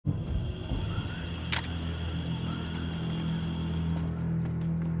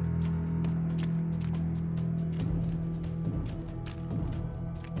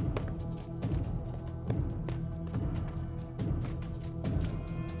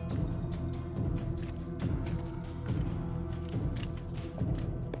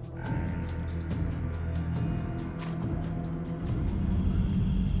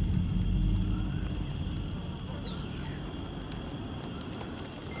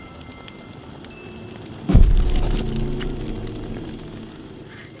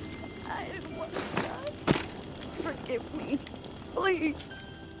please.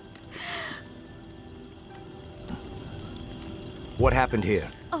 What happened here?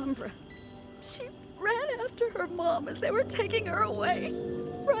 Umbra. She ran after her mom as they were taking her away.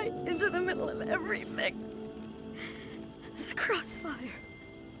 Right into the middle of everything. The crossfire.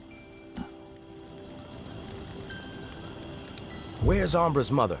 Where's Umbra's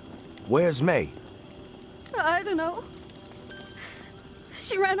mother? Where's May? I don't know.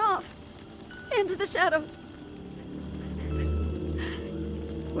 She ran off. Into the shadows.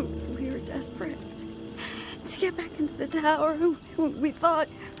 We were desperate to get back into the tower. We thought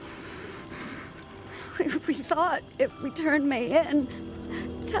if we turned May in,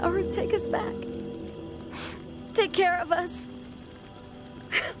 the tower would take us back. Take care of us.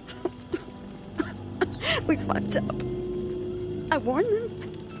 We fucked up. I warned them.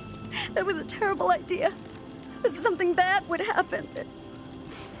 That was a terrible idea. That something bad would happen.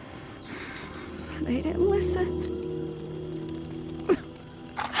 They didn't listen.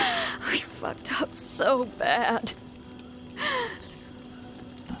 We fucked up so bad.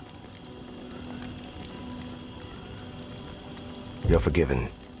 You're forgiven.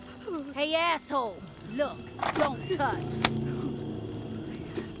 Hey, asshole! Look, don't touch.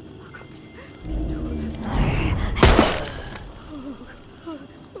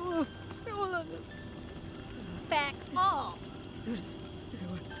 Back off!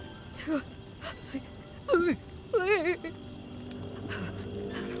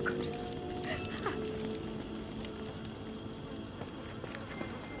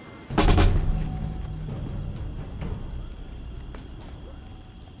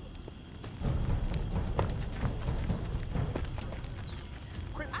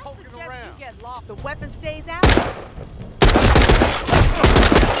 I suggest you get locked. The weapon stays out.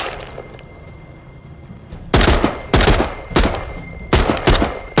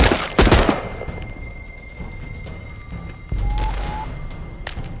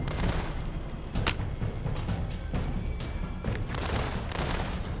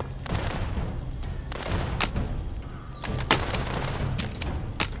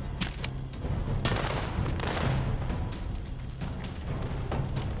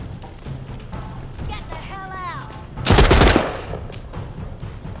 Get the hell out!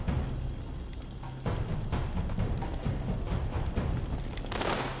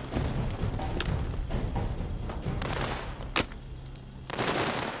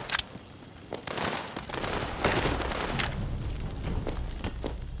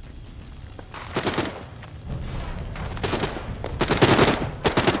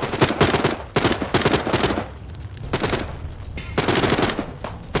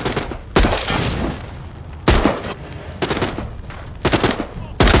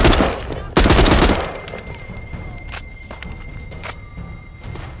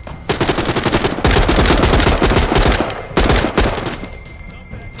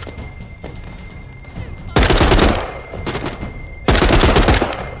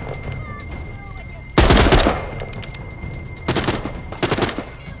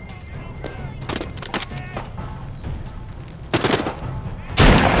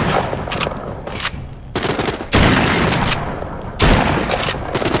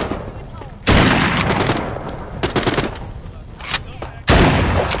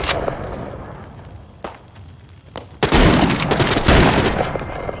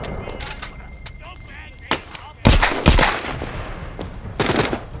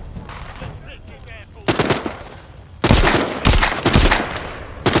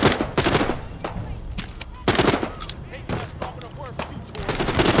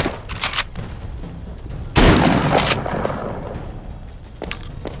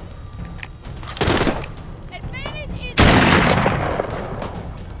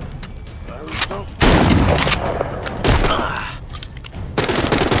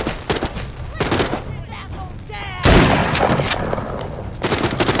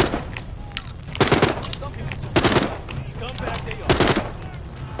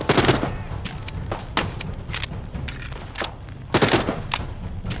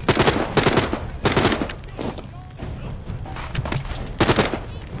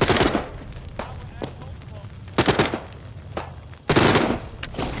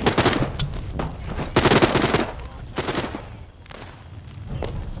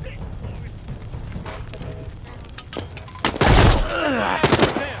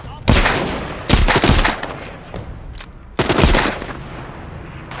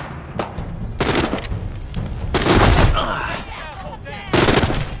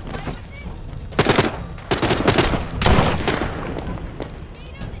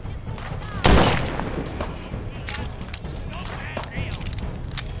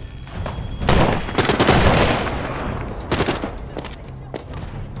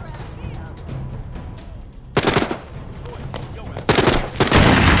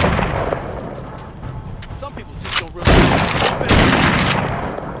 don't really...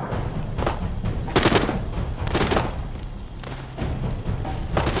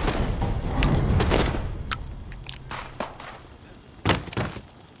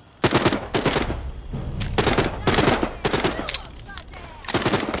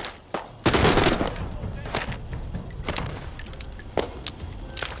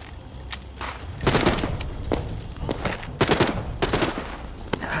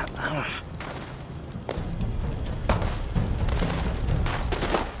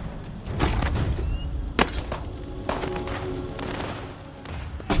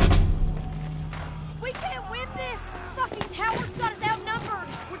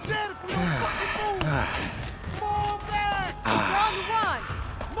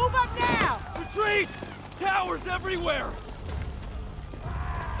 Towers everywhere!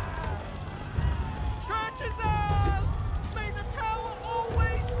 Church is ours! May the tower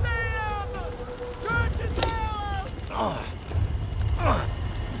always stand! Church is ours!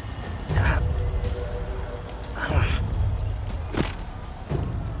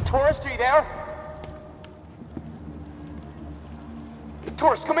 Tourist, are you there?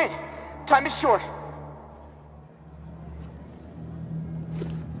 Tourist, come in. Time is short.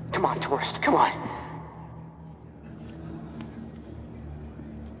 Come on, tourist, come on.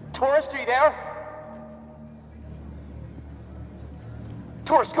 Tourist, are you there?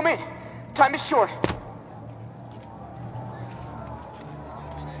 Tourist, come in. Time is short.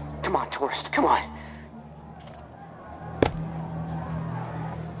 Come on, tourist, come on.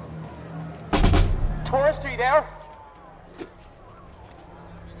 Tourist, are you there?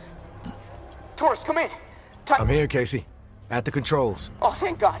 Tourist, come in. I'm here, Casey. At the controls. Oh,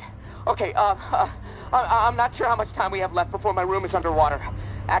 thank God. Okay, I'm not sure how much time we have left before my room is underwater.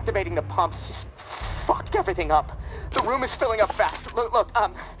 Activating the pumps just fucked everything up. The room is filling up fast. Look,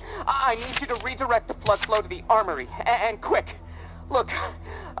 I need you to redirect the flood flow to the armory, and quick. Look,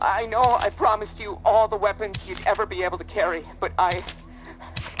 I know I promised you all the weapons you'd ever be able to carry, but I'm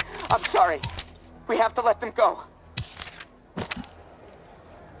sorry. We have to let them go.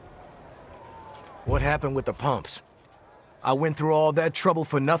 What happened with the pumps? I went through all that trouble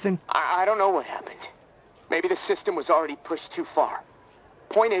for nothing? I don't know what happened. Maybe the system was already pushed too far.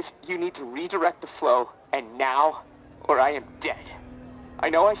 Point is, you need to redirect the flow, and now, or I am dead. I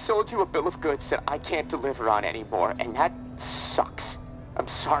know I sold you a bill of goods that I can't deliver on anymore, and that sucks. I'm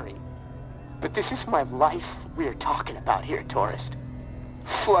sorry. But this is my life we're talking about here, tourist.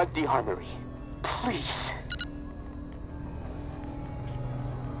 Flood the armory. Please.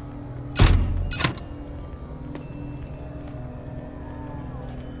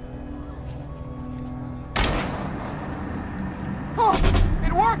 Oh,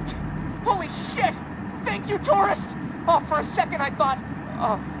 it worked! Holy shit! Thank you, tourist! Oh, for a second I thought...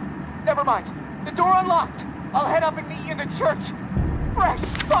 Oh, never mind. The door unlocked. I'll head up and meet you in the church. Fresh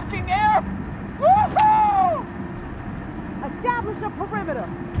fucking air! Woohoo! Establish a perimeter.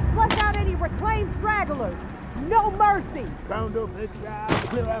 Flush out any reclaimed stragglers. No mercy. Round up this guy,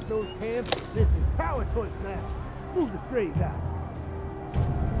 clear out those camps. This is power push now. Move the strays out.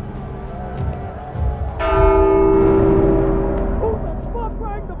 Who the fuck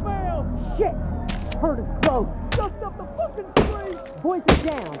rang the bell? Shit! Heard us close. Just up the fucking street! Voices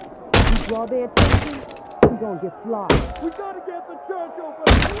down. You draw their attention, we gonna get slaughtered. We gotta get the church open!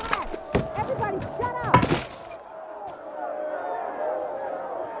 Relax! Everybody shut up!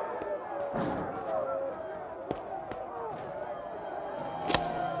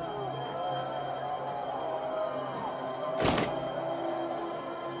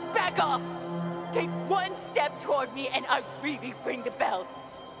 Back off! Take one step toward me and I really ring the bell.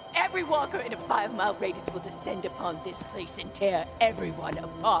 Every walker in a 5-mile radius will descend upon this place and tear everyone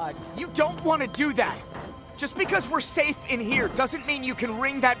apart. You don't want to do that. Just because we're safe in here doesn't mean you can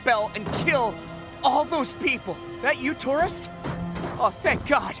ring that bell and kill all those people. That you, tourist? Oh, thank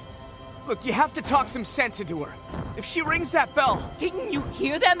God. Look, you have to talk some sense into her. If she rings that bell... Didn't you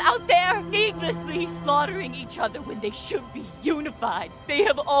hear them out there? Needlessly slaughtering each other when they should be unified. They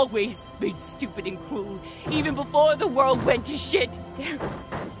have always been stupid and cruel, even before the world went to shit. Their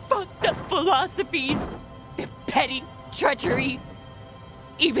fucked up philosophies, their petty treachery,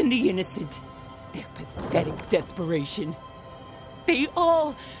 even the innocent, their pathetic desperation. They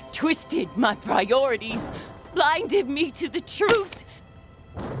all twisted my priorities, blinded me to the truth.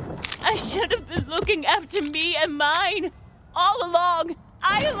 I should have been looking after me and mine. All along,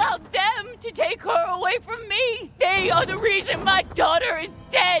 I allowed them to take her away from me. They are the reason my daughter is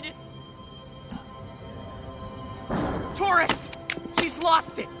dead. Tourist! She's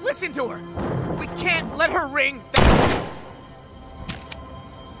lost it. Listen to her. We can't let her ring that...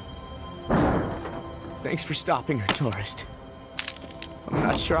 Thanks for stopping her, tourist. I'm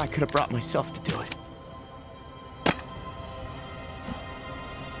not sure I could have brought myself to do it.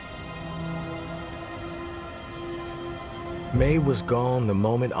 May was gone the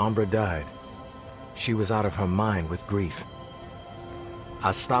moment Umbra died. She was out of her mind with grief.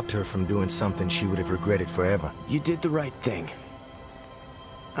 I stopped her from doing something she would have regretted forever. You did the right thing.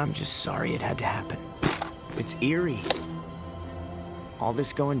 I'm just sorry it had to happen. It's eerie. All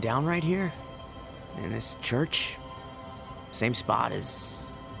this going down right here? In this church? Same spot as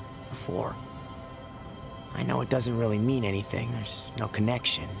before. I know it doesn't really mean anything, there's no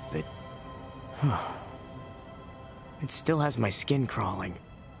connection, but... it still has my skin crawling.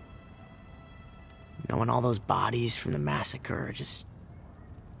 Knowing all those bodies from the massacre are just...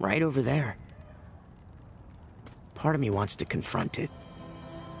 right over there. Part of me wants to confront it.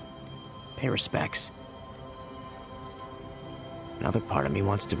 Pay respects. Another part of me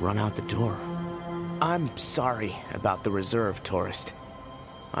wants to run out the door. I'm sorry about the reserve, tourist.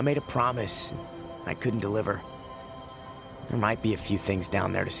 I made a promise, and I couldn't deliver. There might be a few things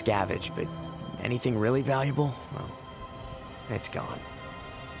down there to scavenge, but anything really valuable, well, it's gone.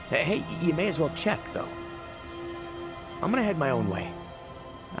 Hey, you may as well check, though. I'm gonna head my own way.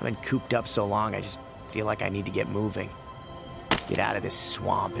 I've been cooped up so long, I just feel like I need to get moving. Get out of this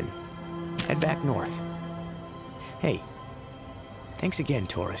swamp and head back north. Hey, thanks again,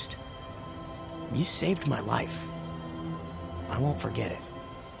 tourist. You saved my life. I won't forget it.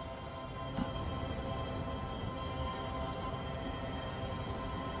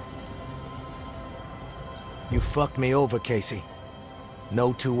 You fucked me over, Casey.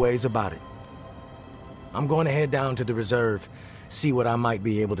 No two ways about it. I'm going to head down to the reserve, see what I might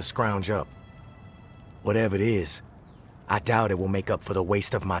be able to scrounge up. Whatever it is, I doubt it will make up for the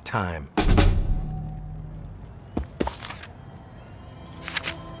waste of my time.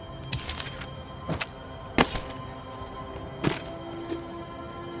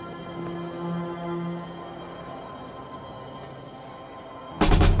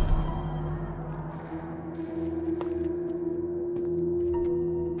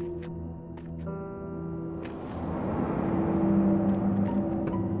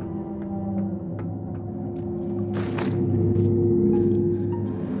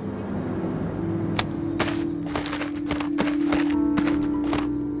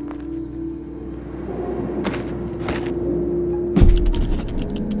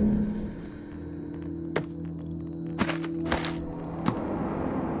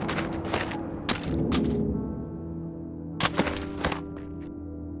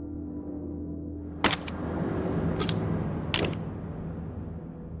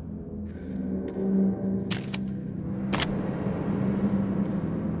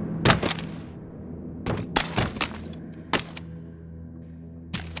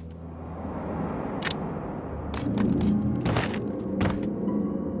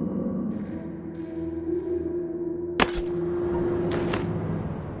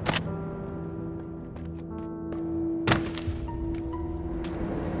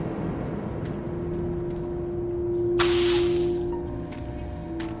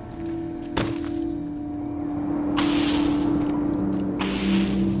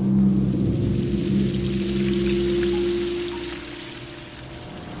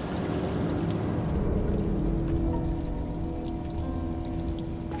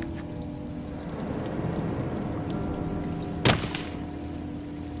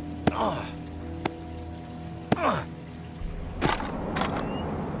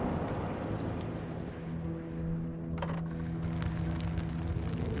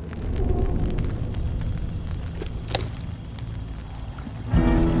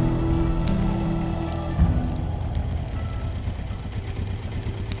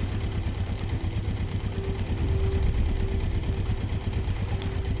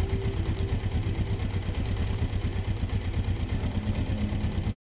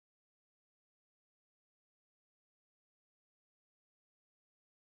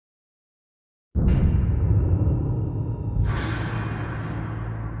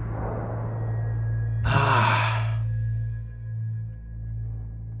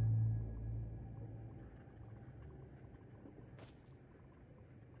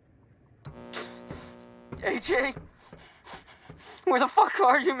 AJ? Where the fuck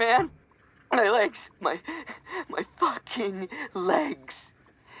are you, man? My legs. My fucking legs.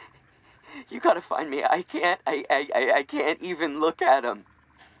 You gotta find me. I can't even look at them.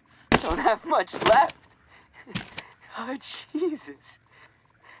 Don't have much left. Oh, Jesus.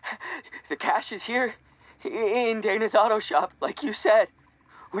 The cash is here. In Dana's auto shop, like you said.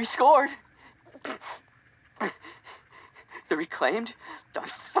 We scored. The reclaimed? I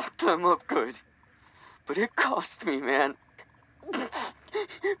fucked them up good. but it cost me, man.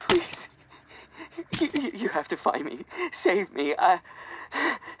 Please. You have to find me. Save me. I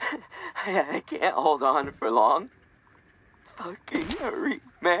can't hold on for long. Fucking hurry,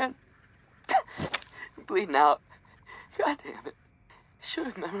 man. I'm bleeding out. God damn it. Should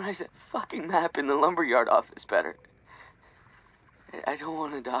have memorized that fucking map in the lumberyard office better. I don't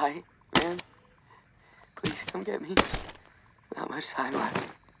want to die, man. Please come get me. Not much time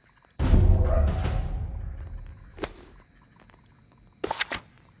left.